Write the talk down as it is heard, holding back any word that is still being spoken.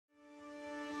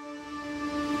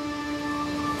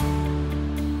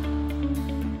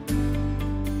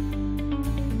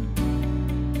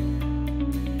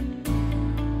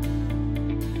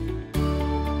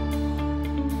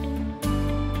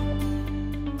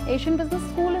Asian Business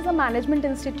School is a management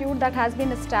institute that has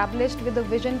been established with a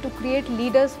vision to create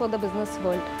leaders for the business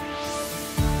world.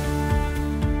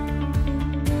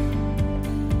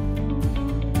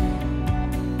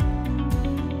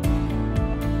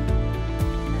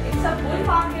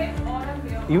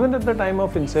 Even at the time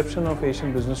of inception of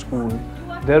Asian Business School,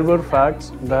 there were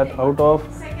facts that out of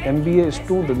MBA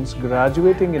students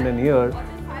graduating in a year,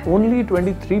 only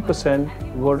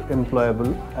 23% were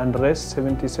employable and rest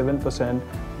 77%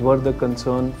 were the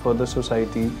concern for the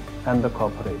society and the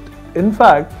corporate. In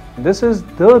fact, this is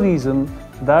the reason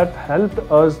that helped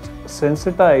us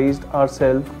sensitize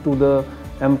ourselves to the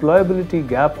employability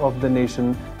gap of the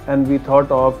nation, and we thought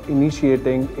of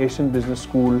initiating Asian Business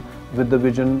School with the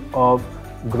vision of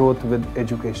growth with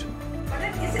education. But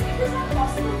it is not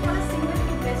possible for a single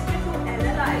investor to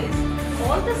analyze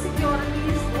all the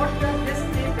securities, what the risk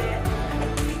they bear.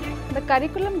 The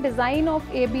curriculum design of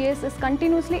ABS is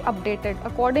continuously updated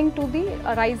according to the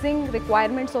rising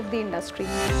requirements of the industry.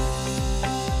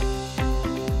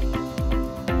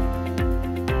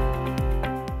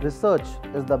 Research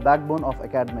is the backbone of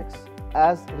academics.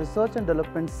 As Research and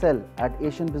Development Cell at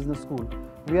Asian Business School,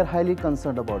 we are highly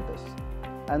concerned about this.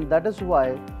 And that is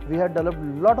why we have developed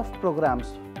a lot of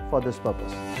programs for this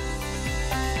purpose.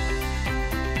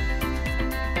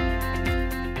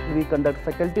 We conduct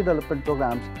faculty development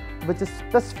programs which is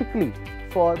specifically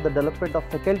for the development of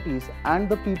faculties and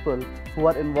the people who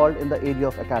are involved in the area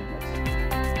of academics.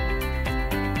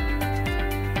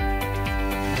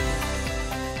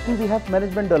 And we have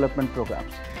management development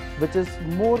programs which is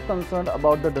more concerned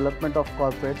about the development of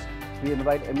corporates. We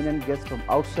invite eminent guests from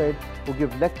outside who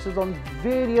give lectures on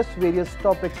various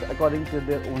topics according to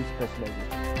their own specialization.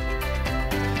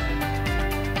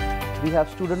 We have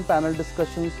student panel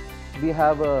discussions, we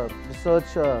have research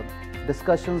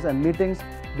discussions and meetings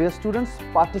where students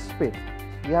participate.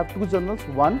 We have two journals,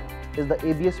 one is the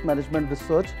ABS Management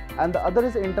Research and the other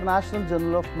is the International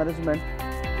Journal of Management.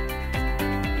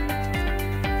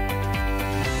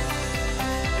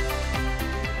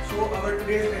 So our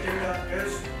today's agenda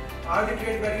is, are the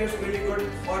trade barriers really good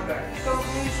or bad?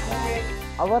 Companies who make...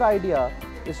 Our idea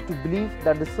is to believe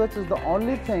that research is the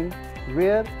only thing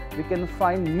where we can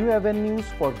find new avenues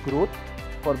for growth,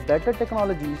 for better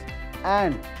technologies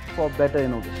and for better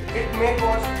innovation. It may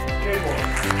cause trade wars.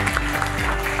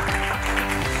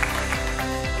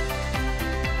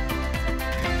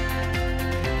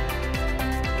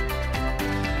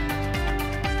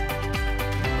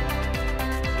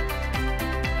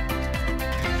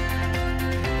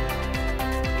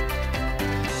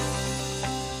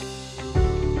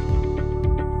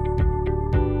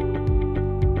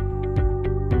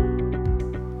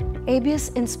 ABS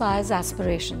inspires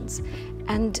aspirations,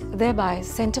 and thereby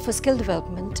Center for Skill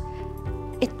Development,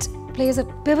 it plays a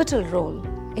pivotal role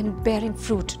in bearing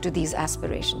fruit to these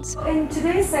aspirations. In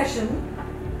today's session,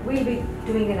 we'll be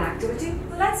doing an activity.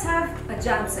 Let's have a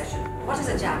jam session. What is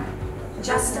a jam?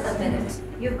 Just a minute.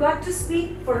 You've got to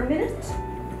speak for a minute,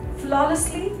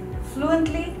 flawlessly,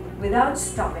 fluently, without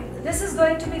stopping. This is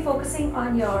going to be focusing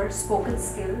on your spoken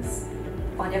skills,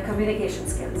 on your communication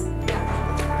skills.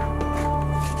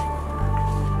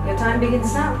 Your time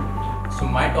begins now. So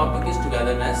my topic is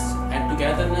togetherness, and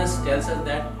togetherness tells us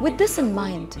that... With this in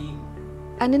mind,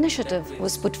 an initiative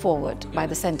was put forward by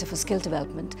the Center for Skill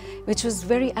Development, which was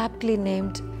very aptly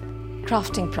named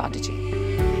Crafting Prodigy.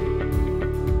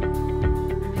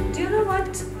 Do you know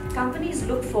what companies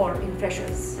look for in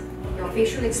freshers? Your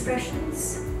facial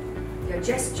expressions, your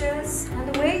gestures,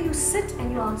 and the way you sit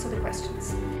and you answer the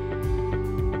questions.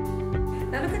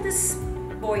 Now look at this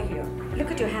boy here. Look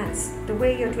at your hands, the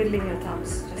way you're twiddling your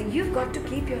thumbs. You've got to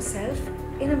keep yourself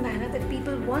in a manner that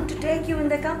people want to take you in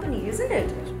their company, isn't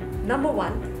it? Number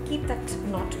one, keep that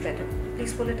knot better.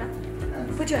 Please pull it up.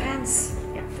 Put your hands,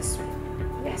 this way.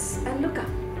 Yes, and look up.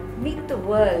 Meet the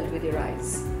world with your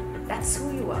eyes. That's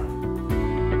who you are.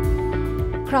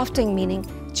 Crafting meaning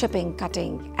chipping,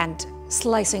 cutting, and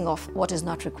slicing off what is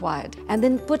not required, and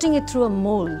then putting it through a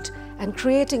mold and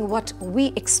creating what we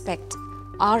expect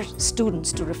our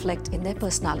students to reflect in their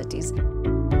personalities.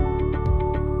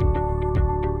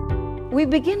 We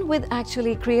begin with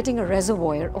actually creating a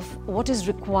reservoir of what is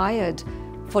required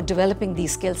for developing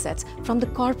these skill sets from the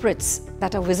corporates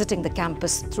that are visiting the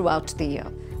campus throughout the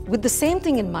year. With the same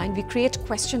thing in mind, we create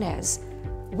questionnaires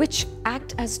which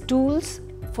act as tools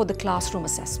for the classroom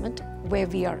assessment where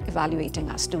we are evaluating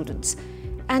our students.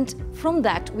 And from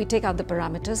that, we take out the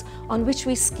parameters on which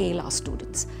we scale our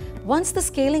students. Once the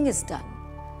scaling is done,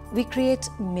 we create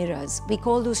mirrors. We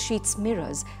call those sheets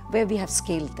mirrors where we have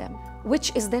scaled them,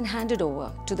 which is then handed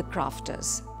over to the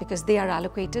crafters because they are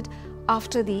allocated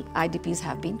after the IDPs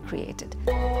have been created.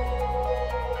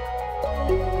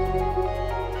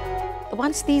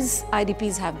 Once these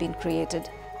IDPs have been created,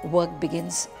 work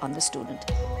begins on the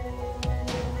student.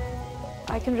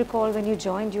 I can recall when you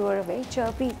joined, you were a very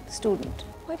chirpy student.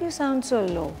 Why do you sound so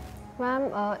low?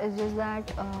 Ma'am, it's just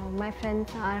that my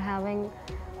friends are having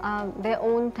their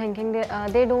own thinking.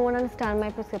 They don't want to understand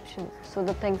my perceptions, so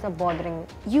the things are bothering me.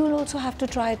 You'll also have to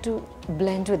try to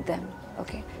blend with them,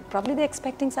 okay? Probably they're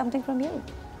expecting something from you,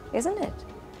 isn't it?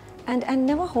 And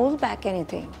never hold back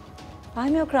anything.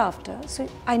 I'm your crafter, so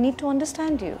I need to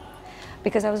understand you.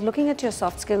 Because I was looking at your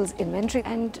soft skills inventory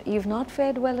and you've not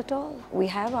fared well at all. We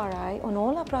have our eye on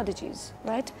all our prodigies,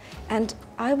 right? And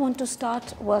I want to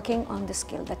start working on the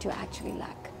skill that you actually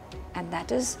lack. And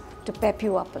that is to pep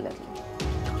you up a little.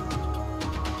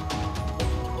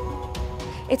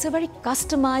 It's a very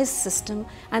customized system,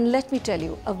 and let me tell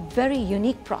you, a very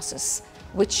unique process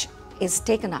which is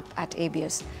taken up at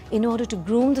ABS in order to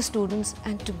groom the students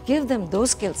and to give them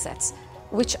those skill sets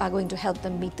which are going to help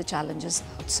them meet the challenges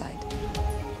outside.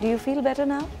 Do you feel better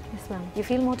now? Yes, ma'am. You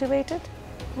feel motivated?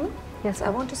 Yes, I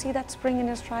ma'am. want to see that spring in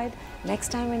your stride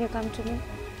next time when you come to me.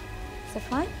 Is that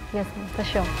fine? Yes, ma'am, for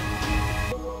sure.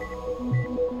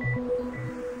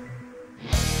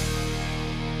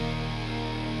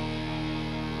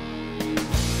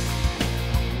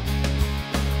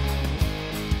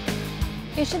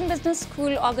 Asian Business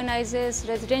School organizes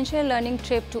residential learning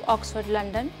trip to Oxford,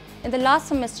 London in the last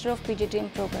semester of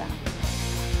PGDM program.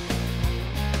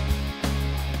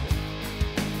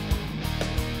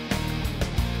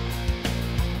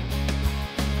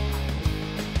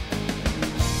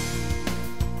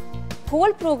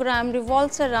 Whole program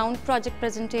revolves around project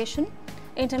presentation,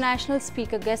 international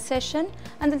speaker guest session,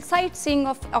 and the sightseeing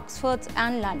of Oxford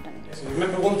and London. So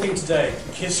remember one thing today,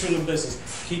 kids rule in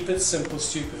business, keep it simple,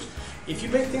 stupid. If you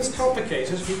make things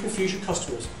complicated, you confuse your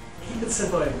customers. Keep it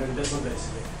simple in business,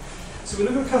 basically. So we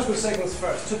look at customer segments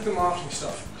first, took the marketing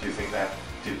stuff. Do you think that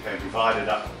they divided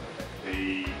up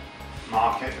the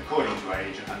market according to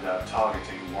age and are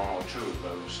targeting one or two of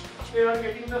those? They are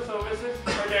getting the services,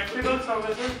 adaptable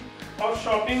services of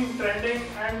shopping, trending,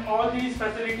 and all these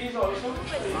facilities also.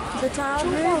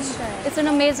 It's an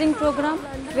amazing program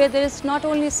where there is not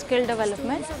only skill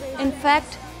development, in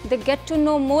fact, they get to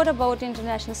know more about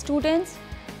international students,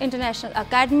 international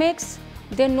academics,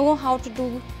 they know how to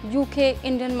do UK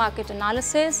Indian market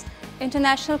analysis,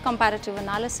 international comparative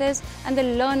analysis, and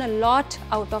they learn a lot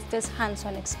out of this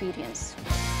hands-on experience.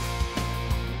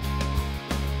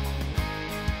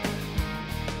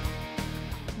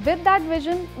 With that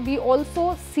vision, we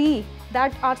also see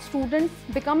that our students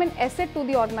become an asset to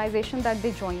the organization that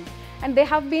they join. And they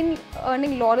have been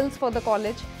earning laurels for the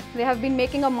college. They have been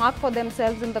making a mark for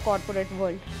themselves in the corporate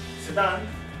world. Siddhant,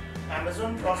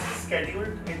 Amazon process scheduled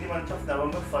in the month of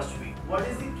November first week. What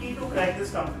is the key to crack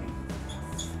this company?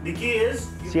 The key is...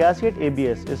 CRC at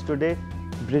ABS is today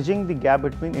bridging the gap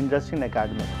between industry and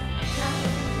academic.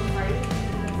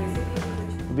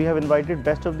 We have invited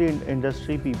best of the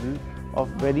industry people of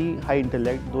very high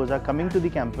intellect. Those are coming to the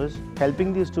campus,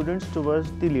 helping the students towards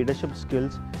the leadership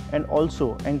skills and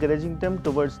also encouraging them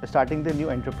towards starting their new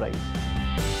enterprise.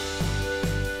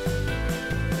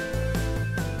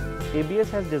 ABS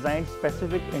has designed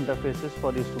specific interfaces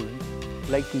for the students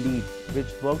like LEAD, which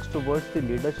works towards the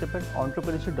leadership and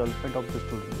entrepreneurship development of the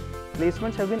students.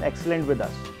 Placements have been excellent with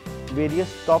us.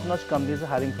 Various top-notch companies are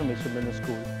hiring from Asian Business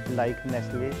School like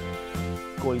Nestle,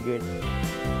 Colgate,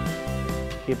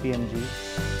 KPMG,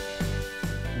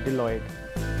 Deloitte,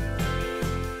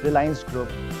 Reliance Group,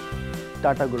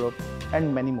 Tata Group,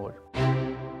 and many more.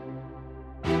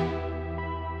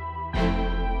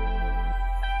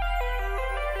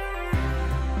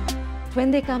 When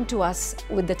they come to us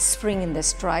with that spring in their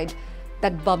stride,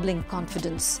 that bubbling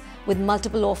confidence, with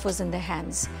multiple offers in their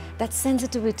hands, that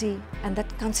sensitivity and that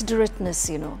considerateness,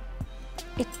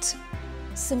 it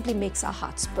simply makes our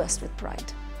hearts burst with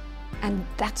pride. And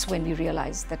that's when we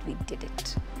realize that we did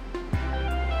it.